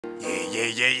Yeah.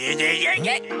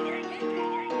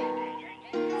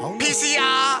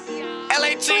 PCR,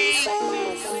 LAG.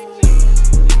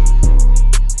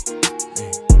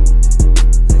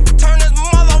 Turn this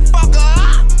motherfucker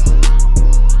up.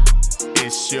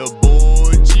 It's your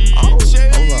boy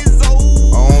GChazO.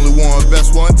 I only won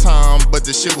best one time, but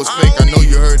the shit was fake. I know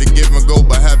you heard it give and go,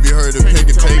 but have you heard it pick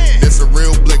and take? This a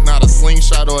real blick, not a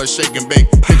slingshot or a shake and bake.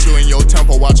 Hit you in your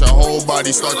temple, watch your whole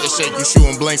body start to shake. You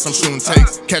shooting blanks, I'm shooting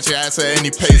takes. Catch your ass at any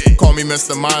pace. Call me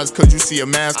Mr. Myers, cause you see a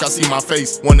mask, I see my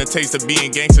face. Wanna taste of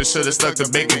being gangster, should've stuck to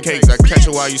baking cakes. I catch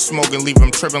you while you smoking, leave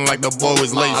him tripping like the boy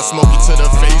was late. I smoke you to the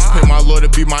face, pay my lord to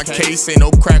be my case. Ain't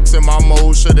no cracks in my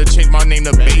mold, should've changed my name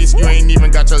to base. You ain't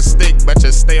even got your stick, bet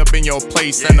you stay up in your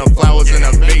place. And the flowers in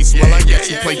a vase, well I guess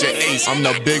you played your ace. I'm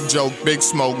the big joke, big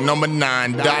smoke, number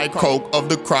 9, Diet Coke of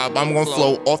the crop. I'm gon'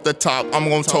 float off the top, I'm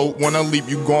gon' tote. Wanna leap,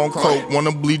 you gon' croak.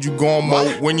 Wanna bleed, you gon'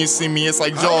 moat. When you see me, it's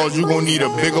like Jaws, you gon' need a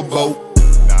bigger boat.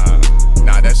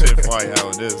 Nah, that shit fire how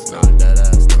it is. Nah, that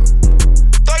ass though.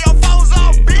 Throw your phones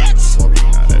up, bitch.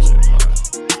 Nah, that shit fire.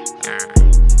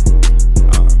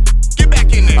 Get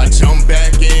back in there. I jump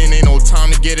back in, ain't no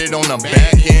time to get it on the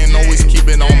back end. Always keep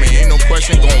it on me, ain't no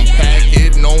question gon' pack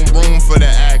it. No room for the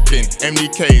acting.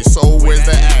 MDK, so where's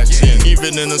the action?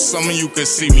 Even in the summer, you could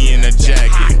see me in a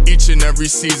jacket. Each and every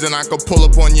season, I could pull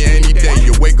up on you any day.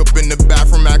 You wake up in the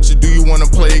bathroom, action, do you wanna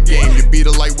play a game? You be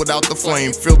the light without the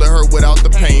flame, feel the hurt without the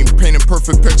pain. Paint a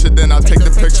perfect picture, then I'll take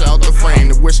the picture out the frame.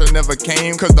 The wish I never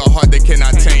came, cause the heart they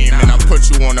cannot tame. And I put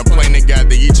you on a plane to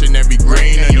gather each and every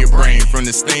grain in your brain. From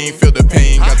the stain, feel the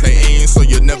pain, got the aim, so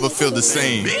you'll never feel the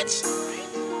same. Bitch.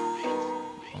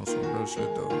 On some real shit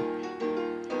though.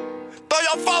 Throw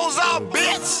your phones up,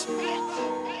 bitch.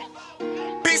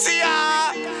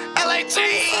 PCR,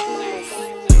 LAG.